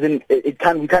 And this season, we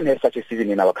can't have such a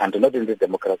season in our country, not in this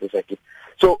democracy circuit.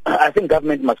 So I think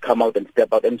government must come out and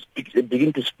step out and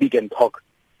begin to speak and talk,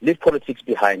 leave politics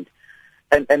behind.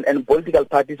 And political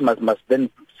parties must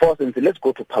then force and say, let's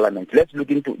go to parliament, let's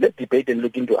debate and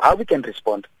look into how we can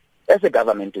respond as a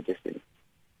government to this thing.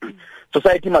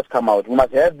 Society must come out. We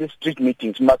must have these street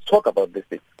meetings. We must talk about this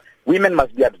thing. Women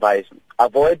must be advised.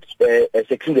 Avoid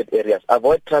secluded areas.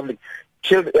 Avoid traveling.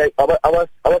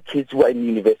 Our kids who are in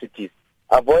universities,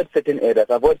 avoid certain areas,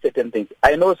 avoid certain things.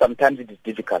 I know sometimes it is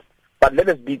difficult, but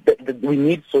we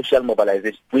need social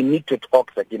mobilization. We need to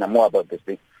talk, Sakina, more about this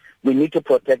thing. We need to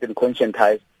protect and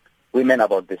conscientize women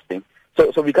about this thing.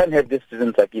 So we can't have this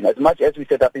season, Sakina. As much as we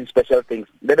set up in special things,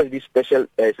 let us be special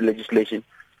legislation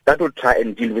that will try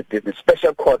and deal with this.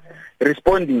 Special courts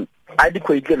responding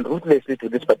adequately and ruthlessly to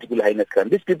this particular heinous crime.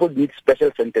 These people need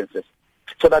special sentences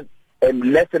so that a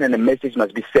lesson and a message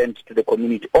must be sent to the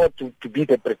community or to be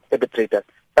the perpetrators,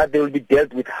 that they will be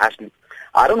dealt with harshly.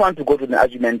 I don't want to go to the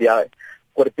argument there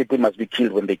where people must be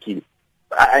killed when they kill.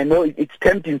 I know it's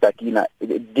tempting, Sakina,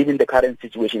 given the current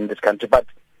situation in this country, but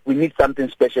we need something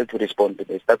special to respond to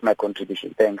this. That's my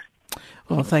contribution. Thanks.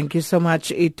 Well, thank you so much,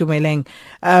 Itumeleng.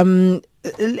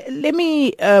 Let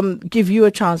me give you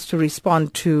a chance to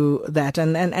respond to that,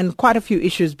 and quite a few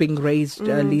issues being raised,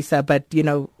 Lisa, but,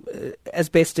 as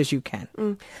best as you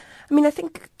can. I mean, I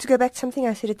think, to go back to something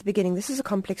I said at the beginning, this is a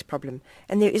complex problem,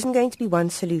 and there isn't going to be one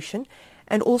solution,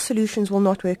 and all solutions will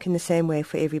not work in the same way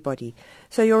for everybody.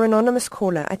 So your anonymous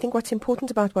caller, I think what's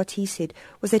important about what he said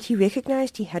was that he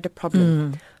recognized he had a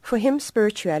problem. For him,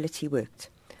 spirituality worked.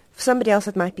 For somebody else,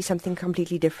 it might be something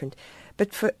completely different.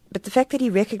 But the fact that he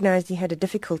recognized he had a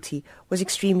difficulty was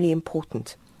extremely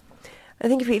important. I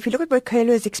think if you look at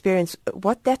Bukelwa's experience,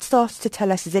 what that starts to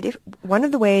tell us is that if one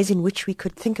of the ways in which we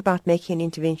could think about making an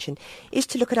intervention is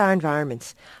to look at our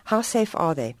environments. How safe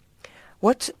are they?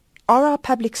 What are our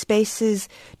public spaces?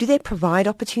 Do they provide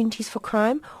opportunities for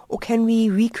crime, or can we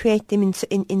recreate them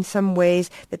in some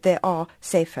ways that they are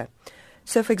safer?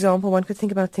 So, for example, one could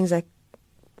think about things like,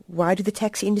 why do the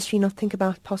taxi industry not think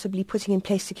about possibly putting in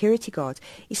place security guards,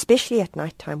 especially at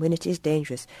night time when it is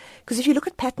dangerous? Because if you look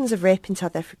at patterns of rape in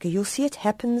South Africa, you'll see it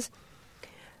happens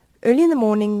early in the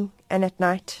morning and at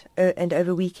night and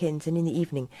over weekends and in the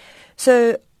evening.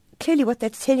 So clearly what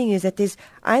that's telling you is that there's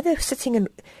either sitting and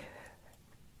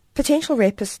potential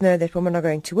rapists know that women are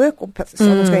going to work or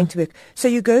someone's going to work. So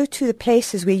you go to the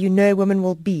places where you know women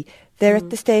will be. They're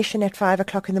at the station at 5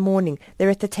 o'clock in the morning.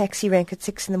 They're at the taxi rank at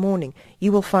 6 in the morning.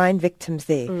 You will find victims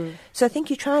there. So I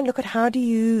think you try and look at how do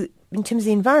you, in terms of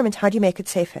the environment, how do you make it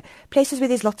safer? Places where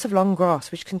there's lots of long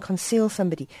grass which can conceal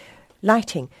somebody.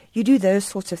 Lighting. You do those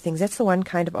sorts of things. That's the one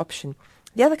kind of option.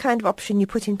 The other kind of option you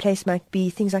put in place might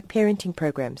be things like parenting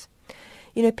programs.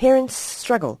 You know, parents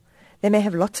struggle. They may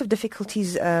have lots of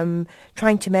difficulties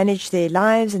trying to manage their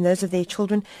lives and those of their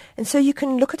children. And so you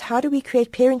can look at how do we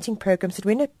create parenting programs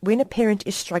that when a parent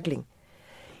is struggling,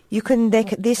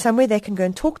 there's somewhere they can go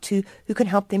and talk to who can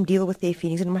help them deal with their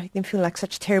feelings and make them feel like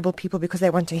such terrible people because they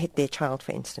want to hit their child,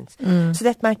 for instance. So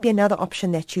that might be another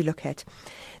option that you look at.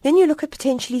 Then you look at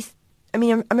potentially,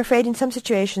 I'm afraid in some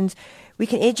situations we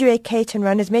can educate and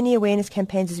run as many awareness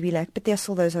campaigns as we like, but there are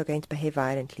still those who are going to behave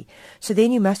violently. So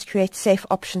then you must create safe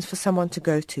options for someone to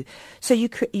go to. So you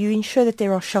ensure that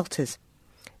there are shelters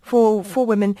for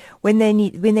women when they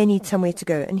need somewhere to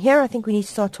go. And here I think we need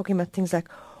to start talking about things like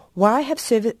why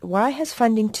has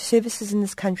funding to services in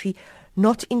this country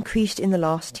not increased in the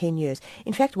last 10 years?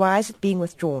 In fact, why is it being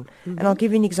withdrawn? And I'll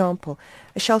give you an example.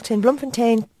 A shelter in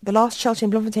Bloemfontein, the last shelter in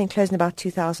Bloemfontein closed in about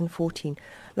 2014.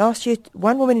 Last year,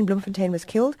 one woman in Bloemfontein was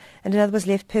killed and another was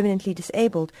left permanently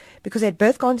disabled because they'd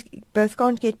both gone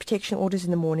to get protection orders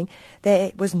in the morning.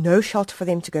 There was no shelter for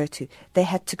them to go to. They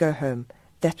had to go home.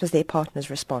 That was their partner's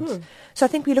response. So I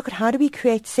think we look at how do we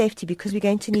create safety, because we're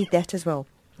going to need that as well.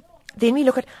 Then we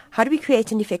look at how do we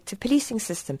create an effective policing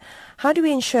system? How do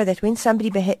we ensure that when somebody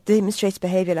demonstrates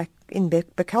behavior like in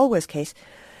Bukelwa's case,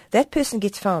 that person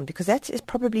gets found, because that is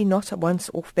probably not a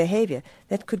once-off behavior.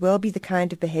 That could well be the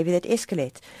kind of behavior that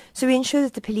escalates. So we ensure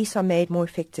that the police are made more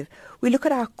effective. We look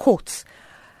at our courts.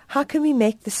 How can we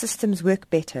make the systems work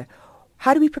better?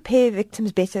 How do we prepare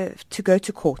victims better to go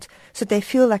to court so that they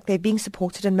feel like they're being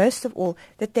supported, and most of all,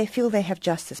 that they feel they have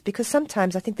justice? Because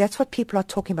sometimes I think that's what people are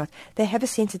talking about. They have a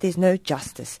sense that there's no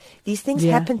justice. These things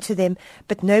happen to them,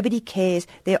 but nobody cares.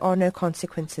 There are no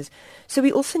consequences. So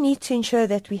we also need to ensure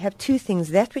that we have two things,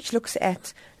 that which looks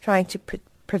at trying to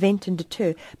prevent and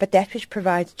deter, but that which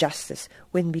provides justice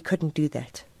when we couldn't do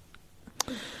that.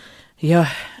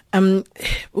 Yeah.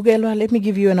 Bukelwa, let me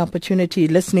give you an opportunity,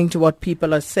 listening to what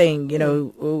people are saying,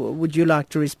 would you like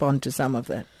to respond to some of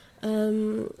that?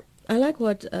 I like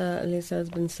what Lisa has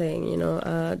been saying,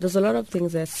 there's a lot of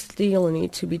things that still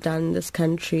need to be done in this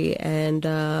country, and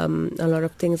a lot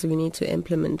of things we need to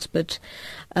implement. But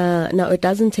now it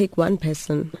doesn't take one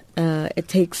person, it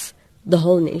takes the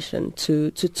whole nation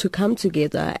to come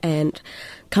together and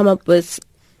come up with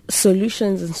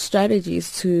solutions and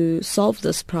strategies to solve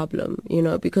this problem,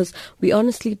 because we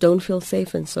honestly don't feel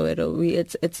safe in Soweto.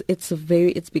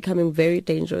 It's becoming very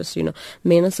dangerous.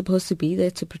 Men are supposed to be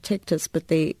there to protect us, but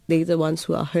they're the ones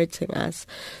who are hurting us.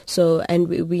 So, and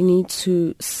we need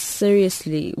to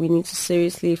seriously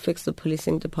fix the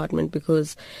policing department,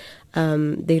 because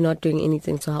they're not doing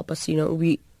anything to help us.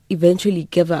 We eventually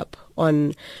give up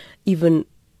on even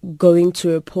going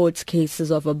to report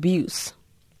cases of abuse,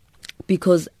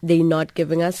 because they're not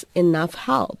giving us enough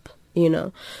help,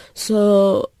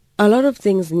 So a lot of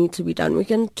things need to be done. We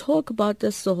can talk about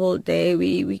this the whole day.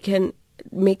 We can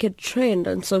make a trend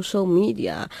on social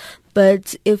media.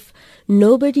 But if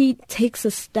nobody takes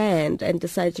a stand and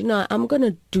decides, I'm going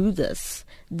to do this,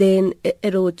 then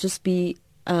it'll just be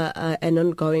an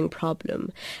ongoing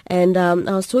problem. And I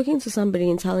was talking to somebody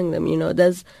and telling them,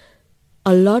 there's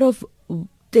a lot of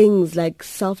things like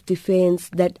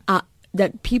self-defense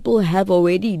that people have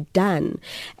already done,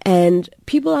 and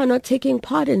people are not taking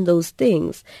part in those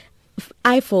things.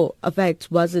 I, for a fact,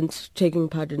 wasn't taking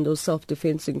part in those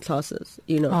self-defensing classes,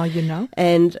 Oh, you know?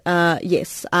 And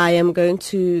yes, I am going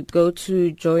to go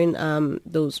to join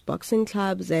those boxing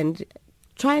clubs and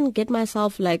try and get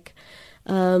myself like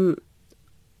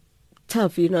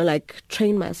tough, like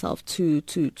train myself to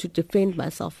defend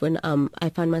myself when I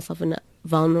find myself in a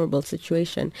vulnerable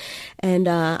situation. And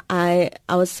I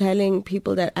was telling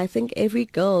people that I think every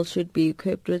girl should be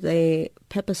equipped with a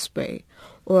pepper spray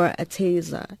or a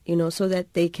taser, so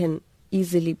that they can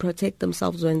easily protect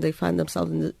themselves when they find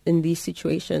themselves in these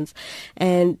situations.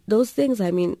 And those things,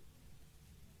 I mean,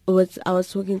 I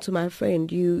was talking to my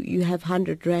friend, you have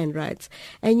 100 rand, right?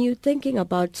 And you're thinking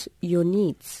about your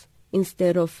needs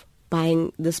instead of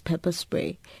buying this pepper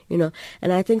spray, And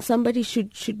I think somebody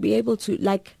should be able to,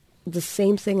 like the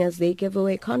same thing as they give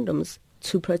away condoms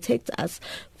to protect us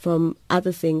from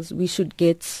other things, we should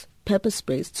get pepper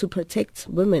sprays to protect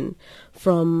women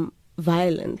from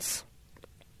violence.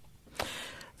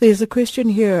 There's a question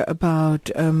here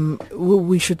about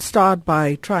we should start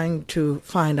by trying to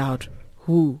find out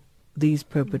who these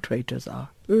perpetrators are.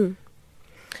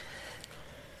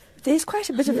 There's quite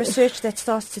a bit of research that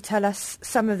starts to tell us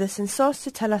some of this and starts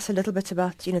to tell us a little bit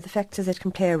about, the factors that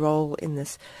can play a role in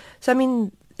this. So, I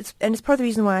mean, it's part of the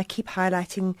reason why I keep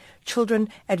highlighting children,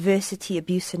 adversity,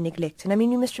 abuse and neglect. And I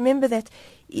mean, you must remember that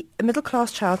a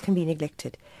middle-class child can be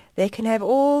neglected. They can have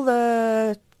all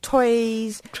the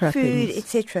toys, food,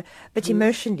 etc. But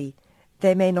emotionally,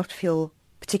 they may not feel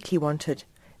particularly wanted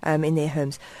in their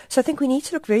homes. So I think we need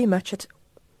to look very much at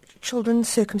children's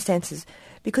circumstances,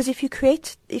 because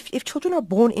if children are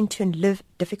born into and live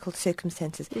difficult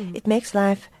circumstances, it makes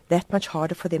life that much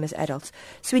harder for them as adults.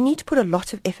 So we need to put a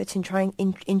lot of effort in trying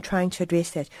to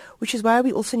address that, which is why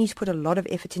we also need to put a lot of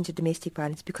effort into domestic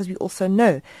violence, because we also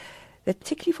know that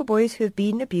particularly for boys who have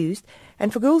been abused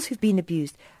and for girls who've been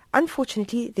abused,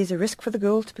 unfortunately, there's a risk for the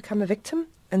girl to become a victim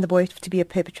and the boy to be a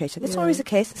perpetrator. That's not always the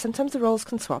case. Sometimes the roles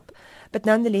can swap. But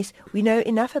nonetheless, we know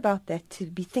enough about that to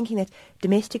be thinking that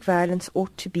domestic violence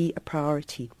ought to be a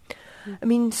priority. I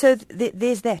mean, so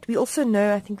there's that. We also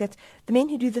know, I think, that the men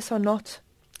who do this are not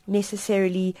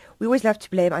necessarily, we always love to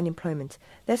blame unemployment.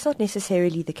 That's not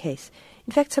necessarily the case.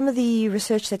 In fact, some of the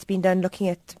research that's been done looking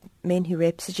at men who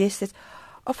rape suggests that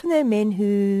often they're men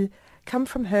who come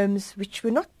from homes which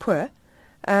were not poor,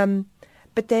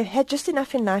 but they've had just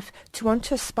enough in life to want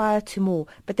to aspire to more,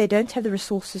 but they don't have the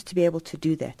resources to be able to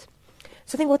do that.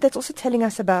 So I think what that's also telling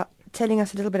us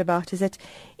a little bit about is that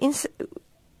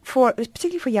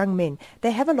particularly for young men,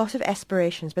 they have a lot of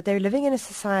aspirations, but they're living in a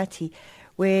society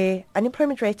where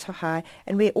unemployment rates are high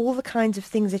and where all the kinds of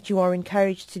things that you are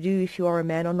encouraged to do if you are a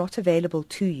man are not available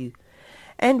to you.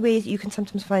 And where you can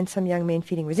sometimes find some young men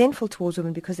feeling resentful towards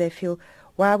women because they feel,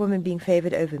 why are women being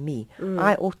favoured over me?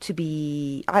 I ought to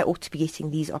be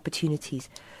getting these opportunities.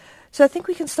 So I think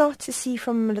we can start to see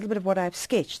from a little bit of what I've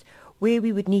sketched where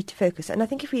we would need to focus. And I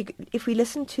think if we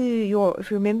listen to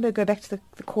if you remember, go back to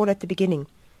the call at the beginning,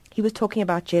 he was talking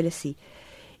about jealousy.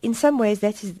 In some ways,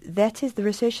 that is the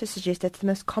researchers suggest that's the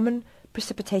most common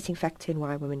precipitating factor in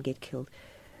why women get killed.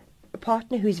 A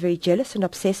partner who is very jealous and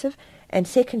obsessive, and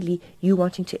secondly, you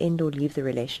wanting to end or leave the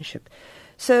relationship.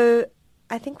 So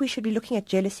I think we should be looking at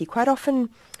jealousy. Quite often,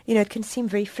 it can seem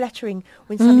very flattering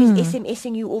when somebody's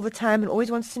SMSing you all the time and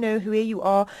always wants to know where you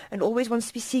are and always wants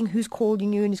to be seeing who's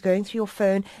calling you and is going through your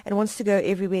phone and wants to go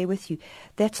everywhere with you.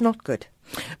 That's not good.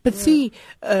 But see,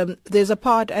 there's a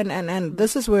part, and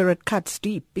this is where it cuts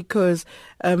deep, because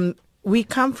we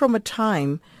come from a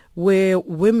time where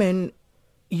women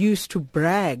used to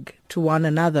brag to one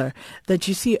another that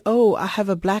you see, oh, I have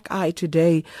a black eye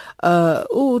today.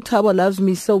 Oh, Taba loves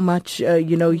me so much.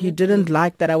 He didn't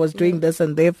like that I was doing this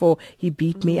and therefore he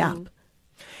beat me up.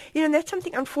 And that's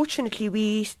something,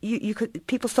 unfortunately,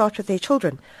 people start with their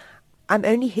children. I'm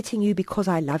only hitting you because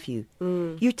I love you.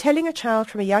 You're telling a child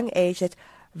from a young age that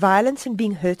violence and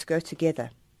being hurt go together.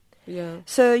 Yeah.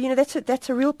 So, that's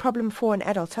a real problem for an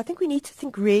adult. So I think we need to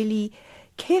think really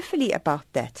carefully about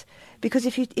that. Because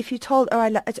if you're told,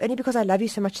 it's only because I love you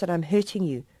so much that I'm hurting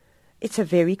you, it's a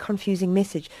very confusing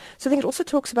message. So I think it also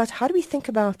talks about how do we think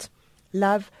about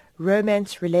love,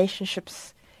 romance,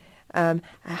 relationships?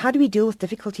 How do we deal with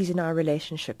difficulties in our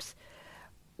relationships?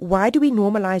 Why do we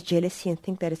normalize jealousy and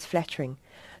think that it's flattering?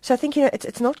 So I think,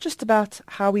 it's not just about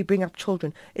how we bring up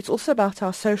children. It's also about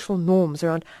our social norms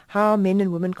around how men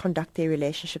and women conduct their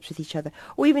relationships with each other,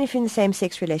 or even if in the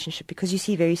same-sex relationship, because you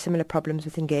see very similar problems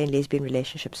within gay and lesbian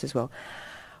relationships as well.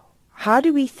 What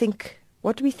do we think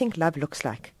love looks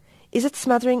like? Is it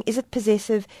smothering? Is it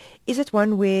possessive? Is it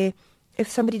one where If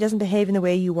somebody doesn't behave in the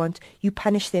way you want, you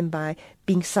punish them by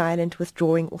being silent,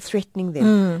 withdrawing, or threatening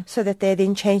them, so that they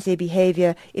then change their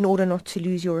behavior in order not to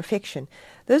lose your affection.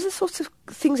 Those are sorts of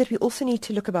things that we also need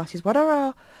to look about, is what are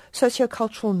our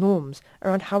socio-cultural norms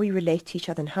around how we relate to each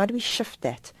other, and how do we shift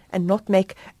that and not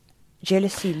make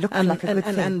jealousy look like a good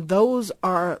thing. And those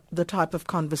are the type of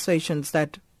conversations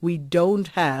that we don't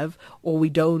have, or we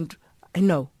don't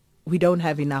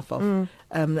have enough of.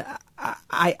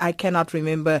 I cannot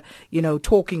remember,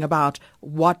 talking about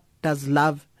what does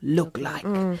love look like.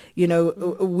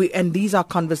 And these are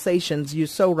conversations, you're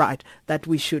so right, that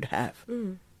we should have.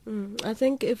 I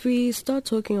think if we start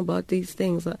talking about these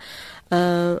things,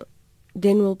 then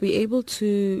we'll be able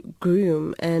to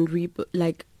groom and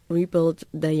rebuild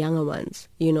the younger ones.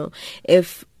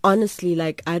 If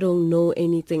honestly, I don't know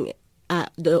anything.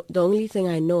 The only thing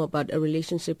I know about a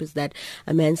relationship is that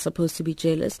a man's supposed to be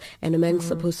jealous and a man's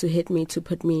supposed to hit me to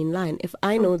put me in line. If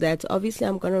I know that, obviously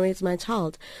I'm going to raise my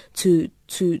child to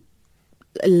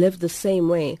live the same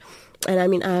way. And I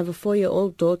mean, I have a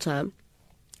 4-year-old daughter.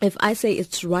 If I say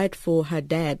it's right for her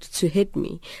dad to hit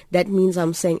me, that means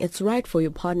I'm saying it's right for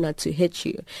your partner to hit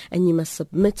you, and you must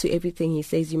submit to everything he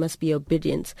says. You must be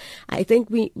obedient. I think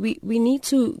we need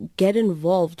to get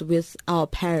involved with our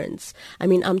parents. I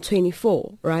mean, I'm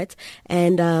 24, right?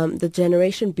 And the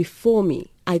generation before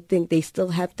me, I think they still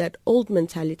have that old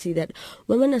mentality that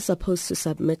women are supposed to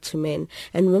submit to men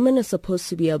and women are supposed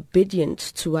to be obedient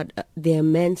to what their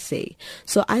men say.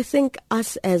 So I think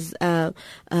us as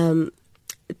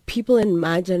people in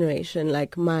my generation,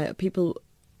 like my people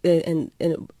and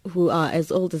who are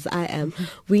as old as I am,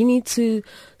 we need to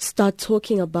start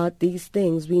talking about these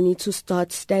things. We need to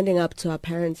start standing up to our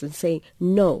parents and saying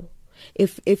no.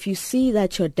 If you see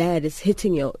that your dad is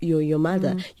hitting your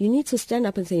mother, you need to stand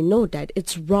up and say, no, Dad,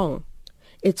 it's wrong.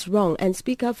 It's wrong. And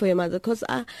speak up for your mother, because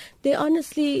they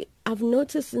honestly, I've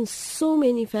noticed in so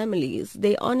many families,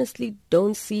 they honestly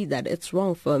don't see that it's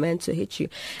wrong for a man to hit you.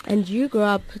 And you grow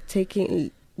up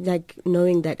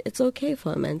knowing that it's okay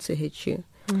for a man to hit you.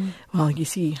 Well, you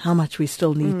see how much we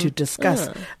still need to discuss.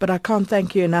 But I can't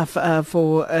thank you enough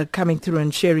for coming through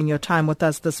and sharing your time with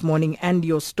us this morning and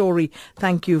your story.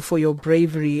 Thank you for your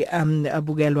bravery,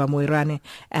 Bukelwa Moerane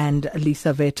and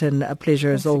Lisa Vetten. A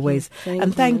pleasure as always.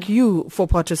 Thank you for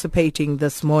participating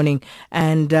this morning.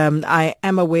 And I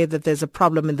am aware that there's a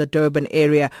problem in the Durban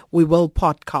area. We will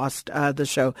podcast the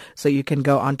show, so you can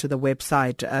go onto the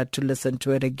website to listen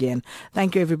to it again.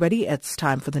 Thank you, everybody. It's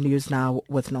time for the news now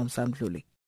with Nomsan Mdluli.